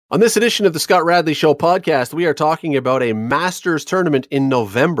On this edition of the Scott Radley Show podcast, we are talking about a Masters tournament in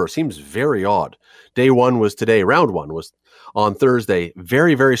November. Seems very odd. Day one was today. Round one was on Thursday.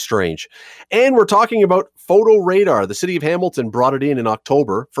 Very, very strange. And we're talking about Photo Radar. The city of Hamilton brought it in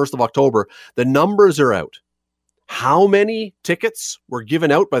October, 1st of October. The numbers are out. How many tickets were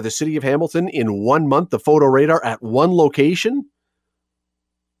given out by the city of Hamilton in 1 month of Photo Radar at one location?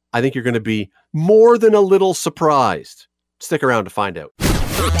 I think you're going to be more than a little surprised. Stick around to find out.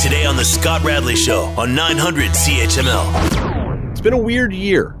 Today on the Scott Radley Show on 900 CHML. It's been a weird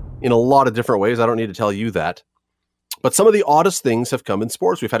year in a lot of different ways. I don't need to tell you that. But some of the oddest things have come in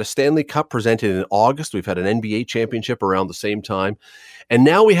sports. We've had a Stanley Cup presented in August. We've had an NBA championship around the same time. And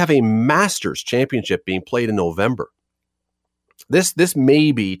now we have a Masters championship being played in November. This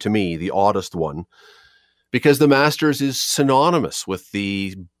may be, to me, the oddest one because the Masters is synonymous with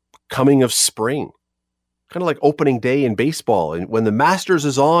the coming of spring. Kind of like opening day in baseball. And when the Masters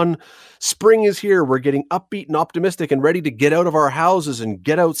is on, spring is here. We're getting upbeat and optimistic and ready to get out of our houses and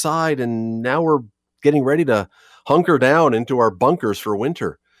get outside. And now we're getting ready to hunker down into our bunkers for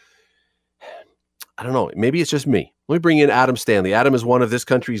winter. I don't know. Maybe it's just me. Let me bring in Adam Stanley. Adam is one of this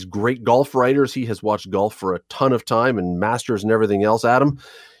country's great golf writers. He has watched golf for a ton of time and Masters and everything else. Adam,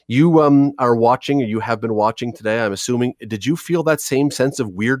 you are watching, or you have been watching today, I'm assuming. Did you feel that same sense of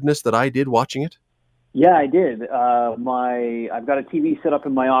weirdness that I did watching it? Yeah, I did. I've got a TV set up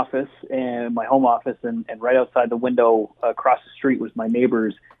in my office, and my home office, and right outside the window across the street was my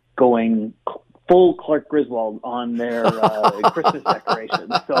neighbors going full Clark Griswold on their Christmas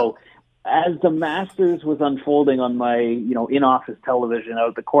decorations. So as the Masters was unfolding on my, in-office television,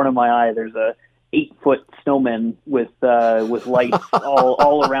 out the corner of my eye, there's a 8-foot snowman with lights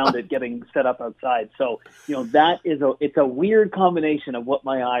all around it getting set up outside. So, it's a weird combination of what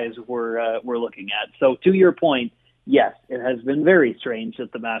my eyes were looking at. So to your point, yes, it has been very strange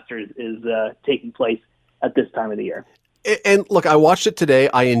that the Masters is taking place at this time of the year. And look, I watched it today.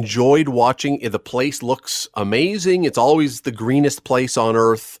 I enjoyed watching it. The place looks amazing. It's always the greenest place on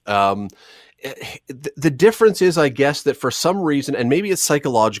earth. The difference is, I guess, that for some reason, and maybe it's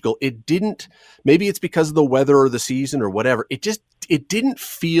psychological, maybe it's because of the weather or the season or whatever, it didn't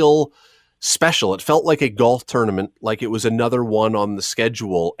feel special. It felt like a golf tournament, like it was another one on the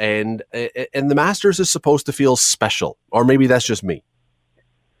schedule. And the Masters is supposed to feel special, or maybe that's just me.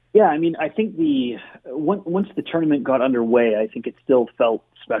 Yeah, I mean, I think once the tournament got underway, I think it still felt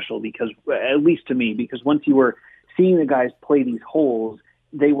special because, at least to me, because once you were seeing the guys play these holes,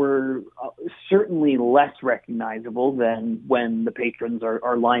 they were certainly less recognizable than when the patrons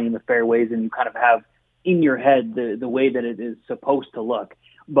are lining the fairways and you kind of have in your head the way that it is supposed to look.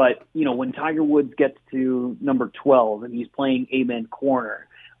 But, when Tiger Woods gets to number 12 and he's playing Amen Corner,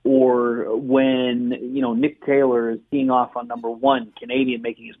 or when, Nick Taylor is teeing off on number 1, Canadian,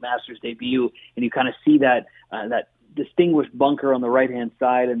 making his Masters debut, and you kind of see that distinguished bunker on the right-hand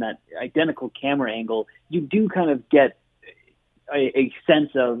side and that identical camera angle, you do kind of get a sense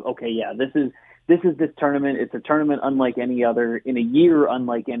of, okay, yeah, this is this tournament. It's a tournament unlike any other, in a year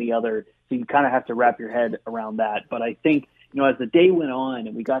unlike any other. So you kind of have to wrap your head around that. But I think, as the day went on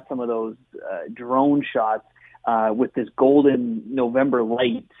and we got some of those drone shots with this golden November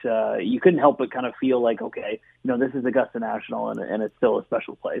light, you couldn't help but kind of feel like, okay, this is Augusta National and it's still a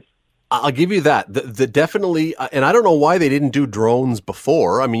special place. I'll give you that. The definitely, and I don't know why they didn't do drones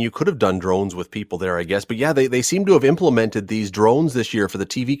before. I mean, you could have done drones with people there, I guess. But yeah, they seem to have implemented these drones this year for the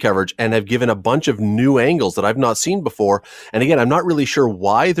TV coverage and have given a bunch of new angles that I've not seen before. And again, I'm not really sure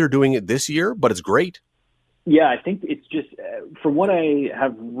why they're doing it this year, but it's great. Yeah, I think it's just, from what I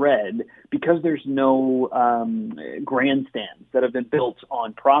have read, because there's no grandstands that have been built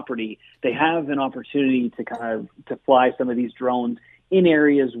on property, they have an opportunity to fly some of these drones in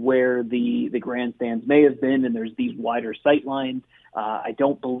areas where the grandstands may have been, and there's these wider sight lines. I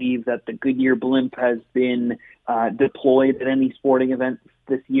don't believe that the Goodyear blimp has been deployed at any sporting events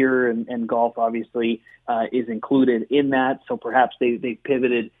this year, and golf obviously is included in that. So perhaps they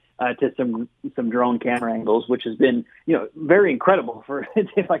pivoted to some drone camera angles, which has been very incredible for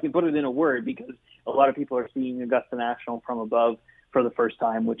if I can put it in a word, because a lot of people are seeing Augusta National from above for the first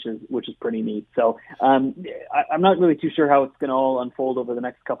time, which is pretty neat. So I'm not really too sure how it's going to all unfold over the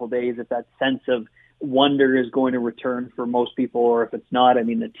next couple of days, if that sense of wonder is going to return for most people, or if it's not. I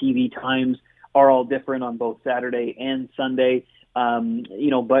mean, the TV times are all different on both Saturday and Sunday.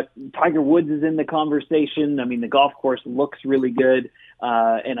 But Tiger Woods is in the conversation. I mean, the golf course looks really good.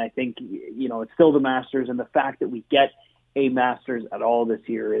 And I think, it's still the Masters, and the fact that we get a Masters at all this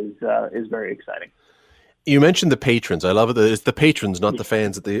year is very exciting. You mentioned the patrons. I love it. It's the patrons, not the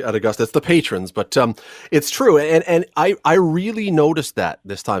fans at Augusta. It's the patrons, but it's true. And I really noticed that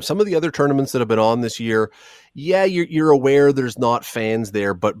this time. Some of the other tournaments that have been on this year, yeah, you're aware there's not fans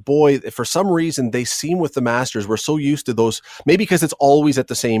there, but boy, for some reason they seem with the Masters, we're so used to those, maybe because it's always at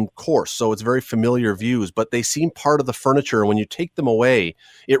the same course, so it's very familiar views, but they seem part of the furniture. And when you take them away,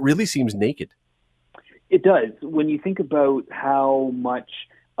 it really seems naked. It does. When you think about how much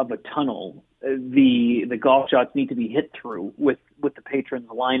of a tunnel the golf shots need to be hit through with the patrons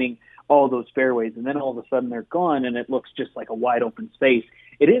lining all those fairways, and then all of a sudden they're gone and it looks just like a wide open space.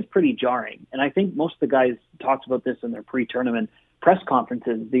 It is pretty jarring. And I think most of the guys talked about this in their pre-tournament press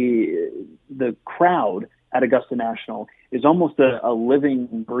conferences. The crowd at Augusta National is almost a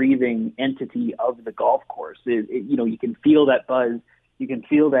living, breathing entity of the golf course. You can feel that buzz. You can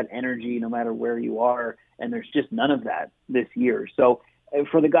feel that energy no matter where you are, and there's just none of that this year. So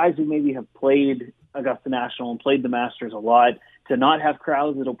for the guys who maybe have played Augusta National and played the Masters a lot, to not have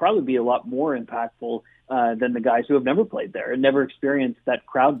crowds, it'll probably be a lot more impactful than the guys who have never played there and never experienced that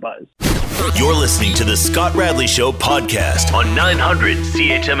crowd buzz. You're listening to the Scott Radley Show podcast on 900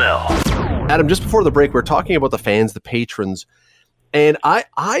 CHML. Adam, just before the break, we're talking about the fans, the patrons, and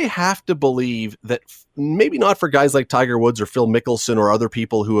I have to believe that maybe not for guys like Tiger Woods or Phil Mickelson or other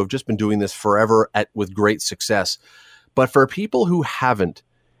people who have just been doing this forever with great success, but for people who haven't,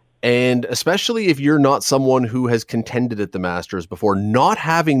 and especially if you're not someone who has contended at the Masters before, not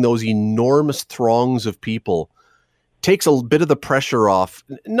having those enormous throngs of people takes a bit of the pressure off.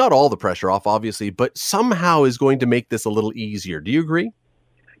 Not all the pressure off, obviously, but somehow is going to make this a little easier. Do you agree?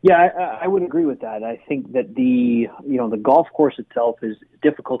 Yeah, I would agree with that. I think that the golf course itself is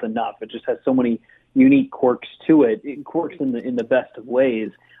difficult enough. It just has so many unique quirks to it, quirks in the best of ways.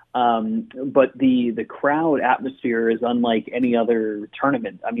 But the crowd atmosphere is unlike any other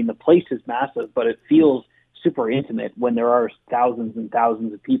tournament. I mean, the place is massive, but it feels super intimate when there are thousands and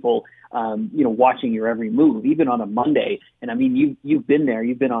thousands of people, watching your every move, even on a Monday. And I mean, you've been there,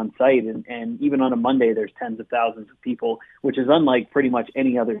 you've been on site, and even on a Monday, there's tens of thousands of people, which is unlike pretty much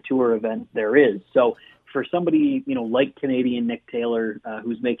any other tour event there is. So for somebody, like Canadian Nick Taylor,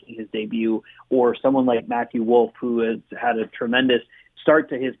 who's making his debut, or someone like Matthew Wolff, who has had a tremendous start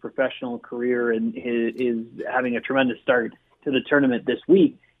to his professional career and is having a tremendous start to the tournament this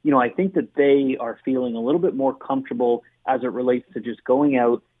week, I think that they are feeling a little bit more comfortable as it relates to just going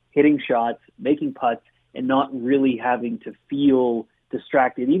out, hitting shots, making putts, and not really having to feel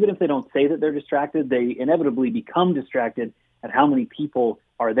distracted. Even if they don't say that they're distracted, they inevitably become distracted at how many people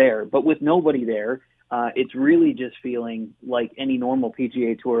are there. But with nobody there, it's really just feeling like any normal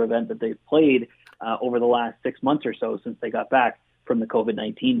PGA Tour event that they've played over the last 6 months or so since they got back from the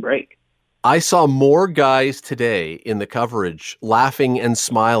COVID-19 break. I saw more guys today in the coverage laughing and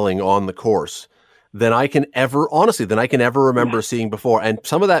smiling on the course than I can ever remember seeing before. And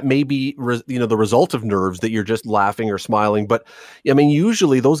some of that may be, the result of nerves that you're just laughing or smiling. But I mean,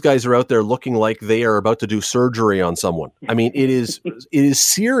 usually those guys are out there looking like they are about to do surgery on someone. I mean, it is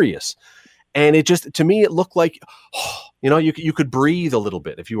serious. And it just, to me, it looked like, you could breathe a little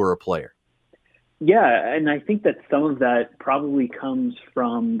bit if you were a player. Yeah, and I think that some of that probably comes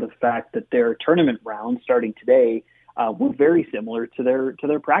from the fact that their tournament rounds starting today were very similar to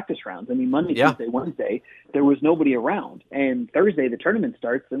their practice rounds. I mean, Monday, Tuesday, Wednesday, there was nobody around. And Thursday, the tournament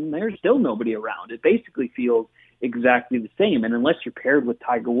starts, and there's still nobody around. It basically feels exactly the same. And unless you're paired with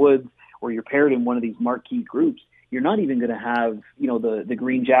Tiger Woods or you're paired in one of these marquee groups, you're not even going to have, the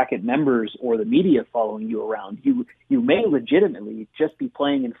Green Jacket members or the media following you around. You may legitimately just be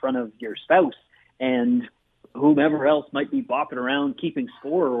playing in front of your spouse and whomever else might be bopping around keeping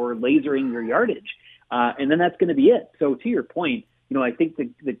score or lasering your yardage. And then that's going to be it. So to your point, I think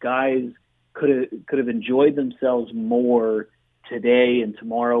the guys could have enjoyed themselves more today and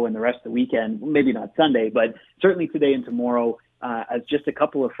tomorrow and the rest of the weekend, maybe not Sunday, but certainly today and tomorrow, as just a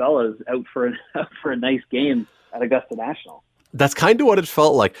couple of fellas out for a nice game at Augusta National. That's kind of what it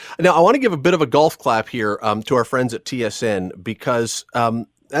felt like. Now, I want to give a bit of a golf clap here to our friends at TSN because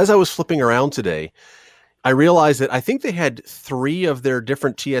as I was flipping around today, I realized that I think they had 3 of their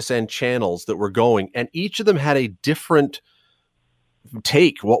different TSN channels that were going, and each of them had a different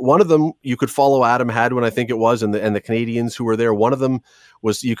take. One of them you could follow Adam Hadwin, I think it was, and the Canadians who were there. One of them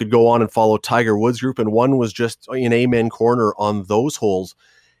was you could go on and follow Tiger Woods group, and one was just an Amen Corner on those holes.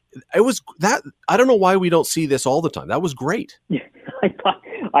 It was that, I don't know why we don't see this all the time. That was great. Yeah,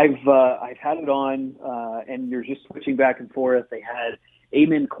 I've had it on, and you're just switching back and forth. They had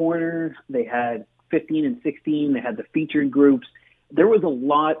Amen Corner, they had 15 and 16, they had the featured groups. there was a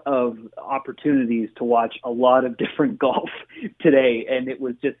lot of opportunities to watch a lot of different golf today, and it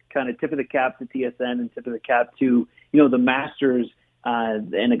was just kind of tip of the cap to TSN and tip of the cap to, the Masters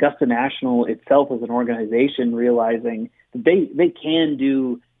and Augusta National itself as an organization, realizing that they can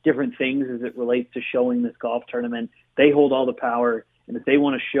do different things as it relates to showing this golf tournament. They hold all the power, and if they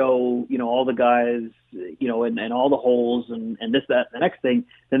want to show, all the guys, and all the holes and this, that, the next thing,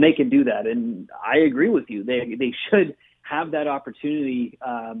 then they can do that. And I agree with you. They should have that opportunity,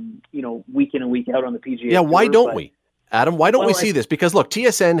 week in and week out on the PGA. Yeah, why don't we? Adam, why don't we see this? Because look,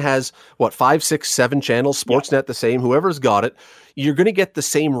 TSN has, 5, 6, 7 channels, Sportsnet the same, whoever's got it. You're going to get the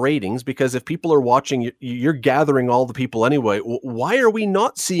same ratings because if people are watching, you're gathering all the people anyway. Why are we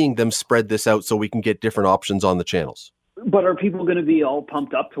not seeing them spread this out so we can get different options on the channels? But are people going to be all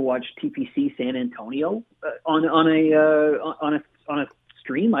pumped up to watch TPC San Antonio on a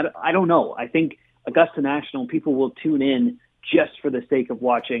stream? I don't know. I think Augusta National, people will tune in just for the sake of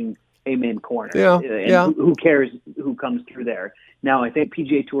watching Amen Corner. Who cares who comes through there? Now, I think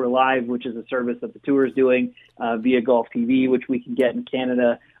PGA Tour Live, which is a service that the tour is doing via Golf TV, which we can get in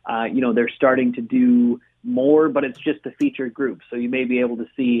Canada, they're starting to do more, but it's just a featured group. So you may be able to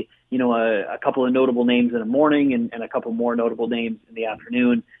see, a couple of notable names in the morning and a couple more notable names in the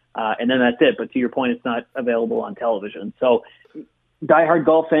afternoon. And then that's it. But to your point, it's not available on television. So diehard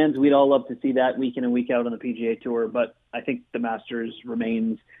golf fans, we'd all love to see that week in and week out on the PGA Tour. But I think the Masters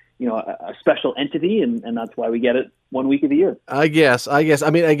remains, a special entity, and that's why we get it 1 week of the year. I guess. I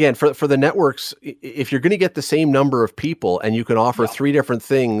mean, again, for the networks, if you're going to get the same number of people and you can offer 3 different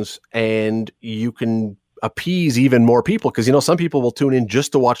things and you can appease even more people, because, some people will tune in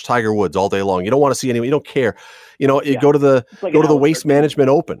just to watch Tiger Woods all day long. You don't want to see anyone. You don't care. You go to the Waste Management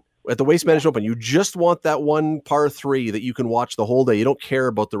Open. At the Waste Management Open, you just want that one par 3 that you can watch the whole day. You don't care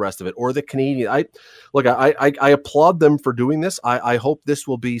about the rest of it. Or the Canadian. I applaud them for doing this. I hope this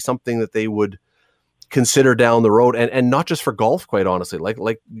will be something that they would consider down the road, and not just for golf, quite honestly. Like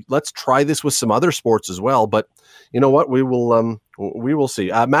let's try this with some other sports as well. But you know what? We will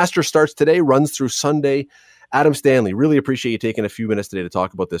see. Masters starts today, runs through Sunday. Adam Stanley, really appreciate you taking a few minutes today to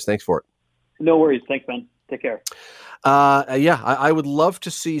talk about this. Thanks for it. No worries. Thanks, man. Take care. I would love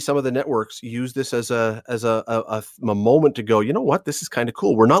to see some of the networks use this as a moment to go, you know what, this is kind of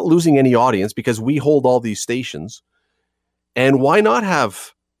cool. We're not losing any audience because we hold all these stations. And why not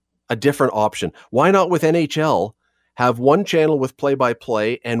have a different option? Why not with NHL have one channel with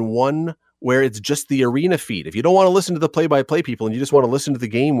play-by-play and one where it's just the arena feed? If you don't want to listen to the play-by-play people and you just want to listen to the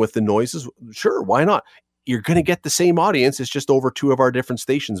game with the noises, sure, why not? You're going to get the same audience. It's just over 2 of our different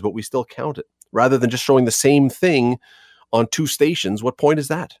stations, but we still count it. Rather than just showing the same thing on 2 stations, what point is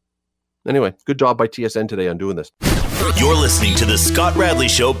that? Anyway, good job by TSN today on doing this. You're listening to the Scott Radley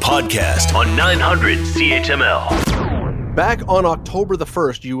Show podcast on 900 CHML. Back on October the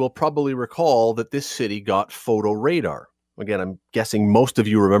 1st, you will probably recall that this city got photo radar. Again, I'm guessing most of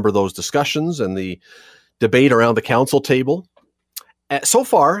you remember those discussions and the debate around the council table. So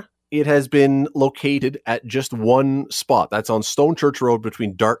far, it has been located at just one spot. That's on Stone Church Road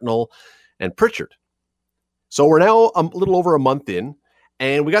between Dartnell and Pritchard. So we're now a little over a month in,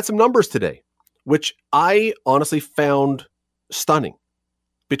 and we got some numbers today, which I honestly found stunning.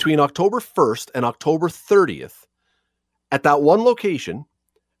 Between October 1st and October 30th, at that one location,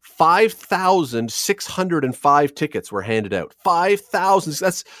 5,605 tickets were handed out. 5,000.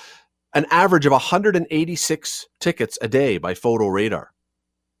 That's an average of 186 tickets a day by Photo Radar.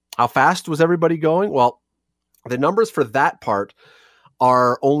 How fast was everybody going? Well, the numbers for that part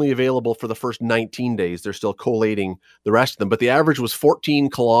are only available for the first 19 days. They're still collating the rest of them. But the average was 14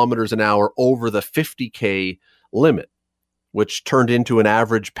 kilometers an hour over the 50K limit, which turned into an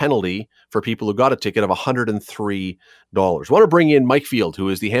average penalty for people who got a ticket of $103. I want to bring in Mike Field, who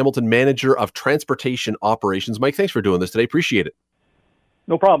is the Hamilton Manager of Transportation Operations. Mike, thanks for doing this today. Appreciate it.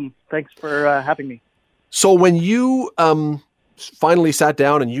 No problem. Thanks for having me. So when you finally sat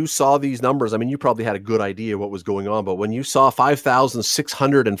down and you saw these numbers, I mean, you probably had a good idea what was going on, but when you saw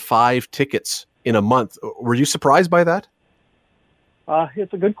 5,605 tickets in a month, were you surprised by that?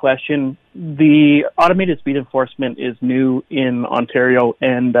 It's a good question. The automated speed enforcement is new in Ontario,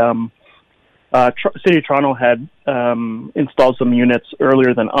 and City of Toronto had installed some units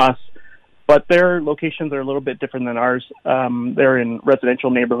earlier than us, but their locations are a little bit different than ours. They're in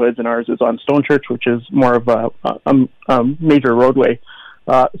residential neighborhoods, and ours is on Stone Church, which is more of a major roadway.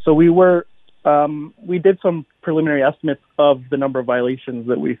 So we did some preliminary estimates of the number of violations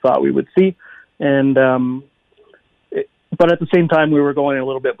that we thought we would see, and but at the same time, we were going a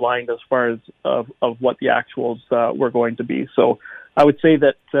little bit blind as far as of what the actuals were going to be. So I would say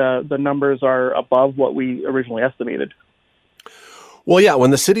that the numbers are above what we originally estimated. Well, yeah,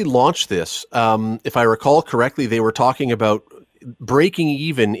 when the city launched this, if I recall correctly, they were talking about breaking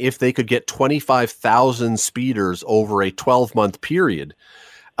even if they could get 25,000 speeders over a 12-month period.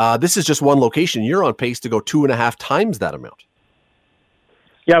 This is just one location. You're on pace to go 2.5 times that amount.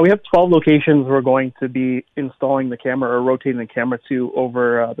 Yeah, we have 12 locations we're going to be installing the camera or rotating the camera to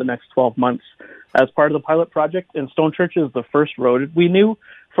over the next 12 months as part of the pilot project. And Stone Church is the first road. We knew,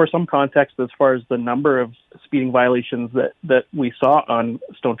 for some context, as far as the number of speeding violations that we saw on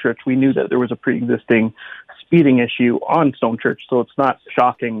Stone Church, we knew that there was a pre-existing speeding issue on Stone Church. So it's not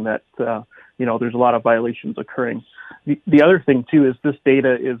shocking that, there's a lot of violations occurring. The other thing, too, is this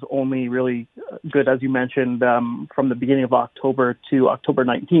data is only really good, as you mentioned, from the beginning of October to October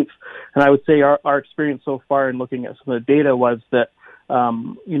 19th. And I would say our experience so far in looking at some of the data was that,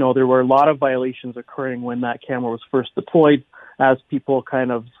 there were a lot of violations occurring when that camera was first deployed, as people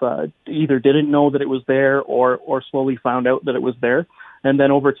kind of either didn't know that it was there or slowly found out that it was there. And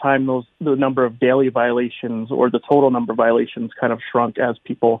then over time, the number of daily violations or the total number of violations kind of shrunk as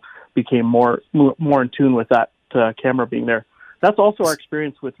people became more in tune with that camera being there. That's also our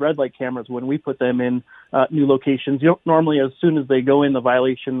experience with red light cameras when we put them in new locations. Normally, as soon as they go in, the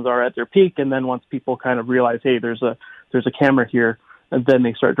violations are at their peak, and then once people kind of realize, hey, there's a camera here, and then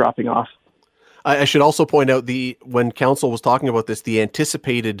they start dropping off. I should also point out when council was talking about this, the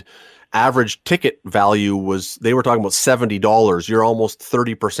anticipated average ticket value they were talking about $70. You're almost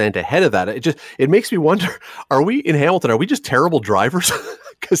 30% ahead of that. It makes me wonder, are we in Hamilton? Are we just terrible drivers?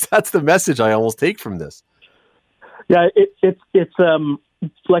 Because that's the message I almost take from this. Yeah, it's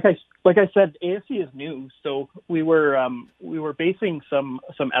like I said, ASC is new, so we were basing some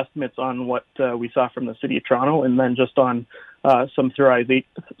estimates on what we saw from the City of Toronto, and then just on some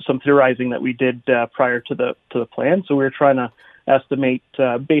theorizing that we did prior to the plan. So we were trying to estimate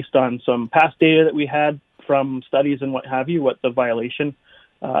based on some past data that we had from studies and what have you, what the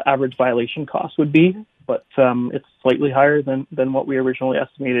average violation cost would be. But it's slightly higher than what we originally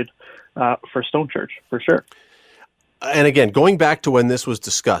estimated for Stone Church, for sure. And again, going back to when this was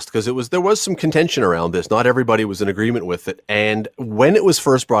discussed, because there was some contention around this. Not everybody was in agreement with it. And when it was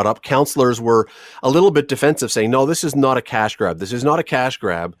first brought up, councillors were a little bit defensive, saying, no, this is not a cash grab. This is not a cash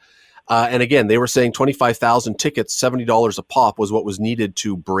grab. And again, they were saying 25,000 tickets, $70 a pop was what was needed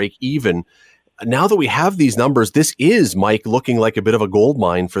to break even. Now that we have these numbers, this is, Mike, looking like a bit of a gold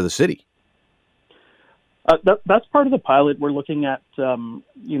mine for the city. That's part of the pilot. We're looking at,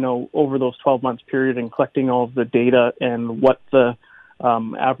 over those 12 months period and collecting all of the data and what the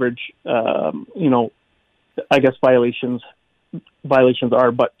average, I guess violations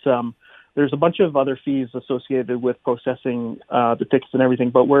are. But there's a bunch of other fees associated with processing the tickets and everything.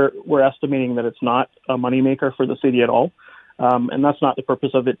 But we're estimating that it's not a moneymaker for the city at all. And that's not the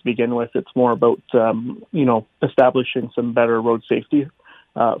purpose of it to begin with. It's more about, establishing some better road safety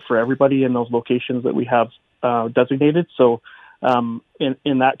for everybody in those locations that we have designated. So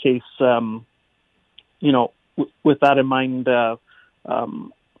in that case, with that in mind,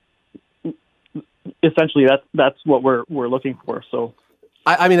 essentially that's what we're looking for. So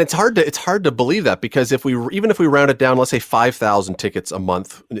I mean, it's hard to believe that, because if we round it down, let's say 5,000 tickets a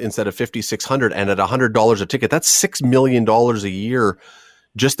month instead of 5,600, and at $100 a ticket, that's $6 million a year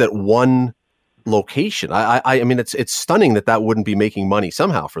just at one location. I mean, it's stunning that wouldn't be making money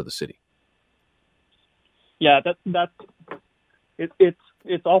somehow for the city. Yeah,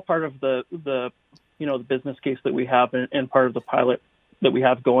 it's all part of the the business case that we have and part of the pilot that we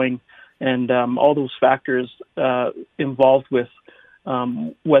have going, and all those factors involved with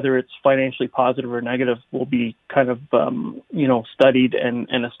whether it's financially positive or negative will be kind of studied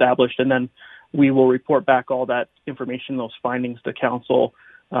and established, and then we will report back all that information, those findings, to council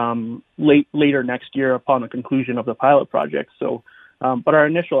later next year upon the conclusion of the pilot project. So, but our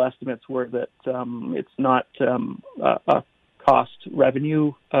initial estimates were that it's not a cost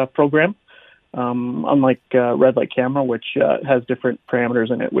revenue program, unlike red light camera, which has different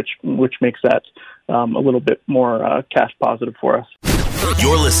parameters in it, which makes that a little bit more cash positive for us.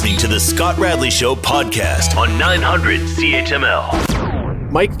 You're listening to the Scott Radley Show podcast on 900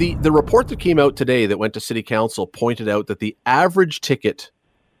 CHML. Mike, the report that came out today that went to City Council pointed out that the average ticket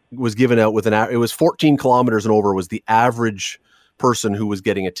was given out with it was 14 kilometers and over was the average person who was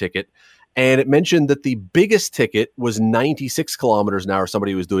getting a ticket. And it mentioned that the biggest ticket was 96 kilometers an hour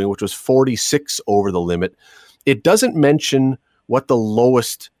somebody was doing, which was 46 over the limit. It doesn't mention what the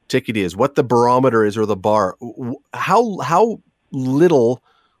lowest ticket is, what the barometer is or the bar. How little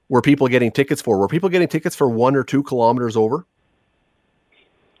were people getting tickets for? Were people getting tickets for 1 or 2 kilometers over?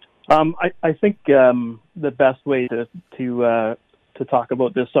 I think the best way to talk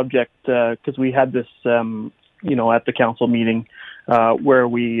about this subject, because we had this at the council meeting where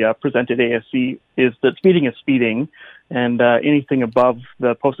we presented ASC is that speeding is speeding, and anything above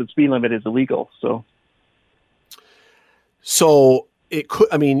the posted speed limit is illegal. So it could,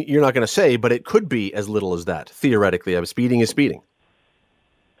 I mean, you're not going to say, but it could be as little as that. Theoretically, speeding is speeding.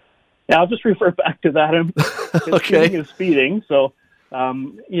 Yeah, I'll just refer back to that. Okay. Speeding is speeding. So,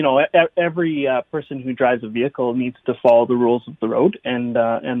 every person who drives a vehicle needs to follow the rules of the road and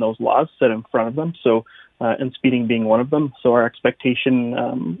those laws set in front of them. So, and speeding being one of them. So our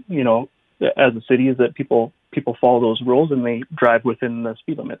expectation, as a city is that people follow those rules and they drive within the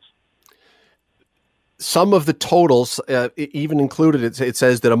speed limits. Some of the totals, even included, it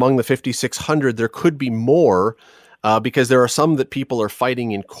says that among the 5,600, there could be more because there are some that people are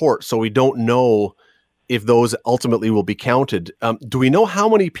fighting in court. So we don't know if those ultimately will be counted. Do we know how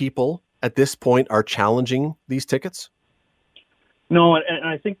many people at this point are challenging these tickets? No, and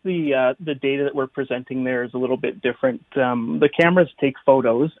I think the data that we're presenting there is a little bit different. The cameras take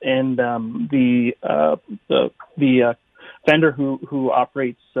photos, and the vendor who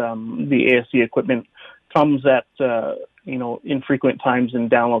operates the ASC equipment comes at infrequent times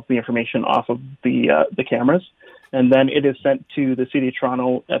and downloads the information off of the cameras, and then it is sent to the City of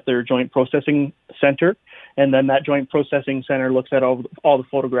Toronto at their joint processing center, and then that joint processing center looks at all the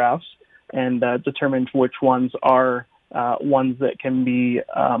photographs and determines which ones are ones that can be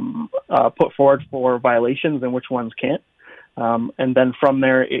put forward for violations and which ones can't. And then from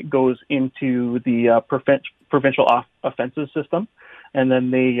there, it goes into the provincial offenses system, and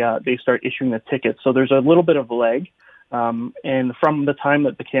then they start issuing the tickets. So there's a little bit of a lag. And from the time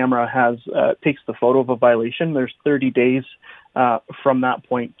that the camera takes the photo of a violation, there's 30 days from that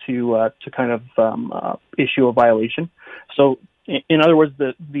point to kind of issue a violation. So in other words,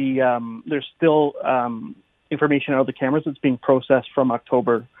 there's still information out of the cameras that's being processed from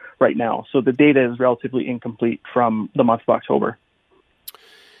October right now. So the data is relatively incomplete from the month of October.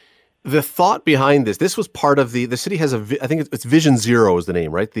 The thought behind this was part of the city has I think it's Vision Zero is the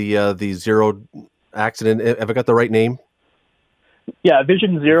name, right? The zero accident. Have I got the right name? Yeah,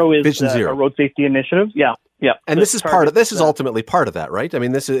 Vision Zero is Vision Zero. A road safety initiative. Yeah. And this is ultimately part of that, right? I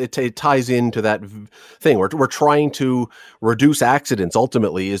mean, it ties into that thing. We're trying to reduce accidents.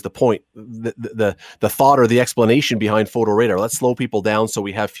 Ultimately, is the point. The thought or the explanation behind photo radar. Let's slow people down so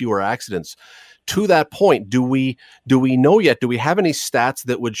we have fewer accidents. To that point, do we know yet? Do we have any stats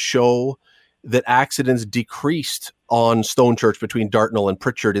that would show that accidents decreased on Stone Church between Dartnell and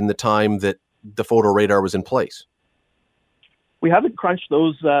Pritchard in the time that the photo radar was in place? We haven't crunched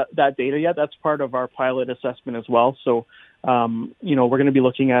that data yet. That's part of our pilot assessment as well. So, we're going to be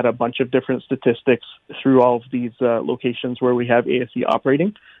looking at a bunch of different statistics through all of these locations where we have ASC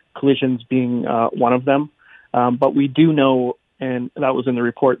operating, collisions being one of them. But we do know, and that was in the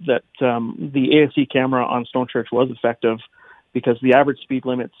report, that the ASC camera on Stone Church was effective because the average speed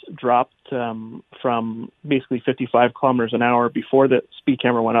limits dropped from basically 55 kilometers an hour before the speed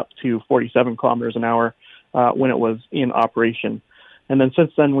camera went up to 47 kilometers an hour when it was in operation. And then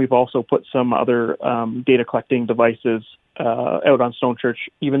since then, we've also put some other data collecting devices out on Stone Church,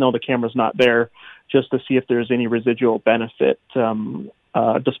 even though the camera's not there, just to see if there's any residual benefit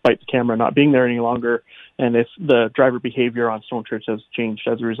despite the camera not being there any longer, and if the driver behavior on Stone Church has changed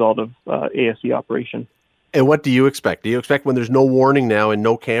as a result of ASC operation. And what do you expect? Do you expect when there's no warning now and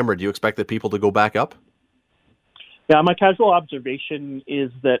no camera, do you expect that people to go back up? Yeah, my casual observation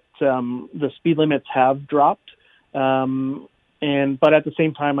is that the speed limits have dropped, but at the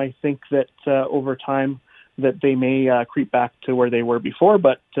same time, I think that over time that they may creep back to where they were before.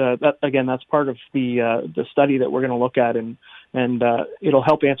 But that's part of the study that we're going to look at, and it'll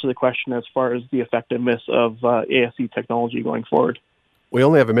help answer the question as far as the effectiveness of ASC technology going forward. We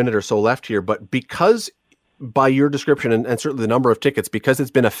only have a minute or so left here, but because by your description and certainly the number of tickets, because it's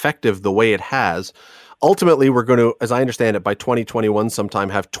been effective the way it has, ultimately we're going to, as I understand it, by 2021 sometime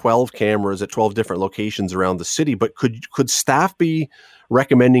have 12 cameras at 12 different locations around the city. But could staff be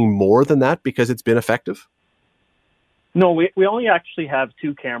recommending more than that because it's been effective? No, we only actually have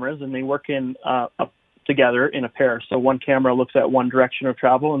 2 cameras, and they work in together in a pair. So one camera looks at one direction of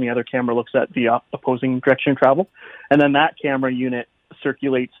travel, and the other camera looks at the opposing direction of travel. And then that camera unit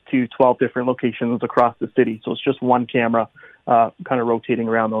circulates to 12 different locations across the city. So it's just one camera kind of rotating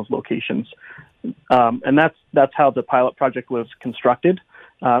around those locations. And that's how the pilot project was constructed.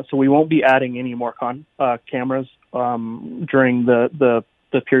 So we won't be adding any more cameras during the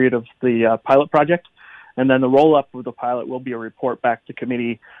period of the pilot project. And then the roll-up of the pilot will be a report back to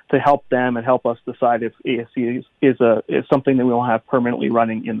committee to help them and help us decide if ASC is something that we will have permanently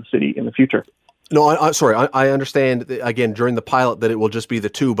running in the city in the future. No, I understand, again, during the pilot that it will just be the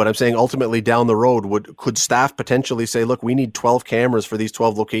 2, but I'm saying ultimately down the road, could staff potentially say, look, we need 12 cameras for these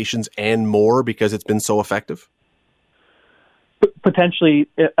 12 locations and more because it's been so effective? Potentially,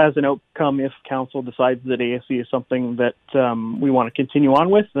 as an outcome, if council decides that ASC is something that we want to continue on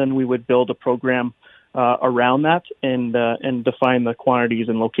with, then we would build a program around that and define the quantities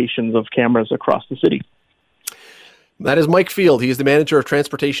and locations of cameras across the city. That is Mike Field. He is the manager of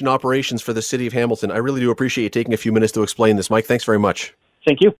transportation operations for the city of Hamilton. I really do appreciate you taking a few minutes to explain this, Mike. Thanks very much.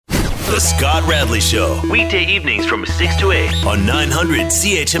 Thank you. The Scott Radley Show, weekday evenings from 6 to 8 on 900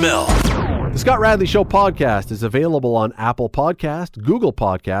 CHML. The Scott Radley Show podcast is available on Apple Podcast, Google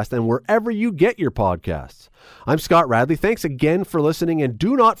Podcast, and wherever you get your podcasts. I'm Scott Radley. Thanks again for listening, and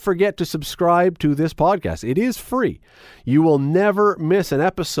do not forget to subscribe to this podcast. It is free. You will never miss an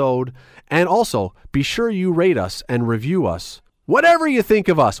episode, and also be sure you rate us and review us. Whatever you think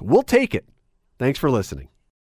of us, we'll take it. Thanks for listening.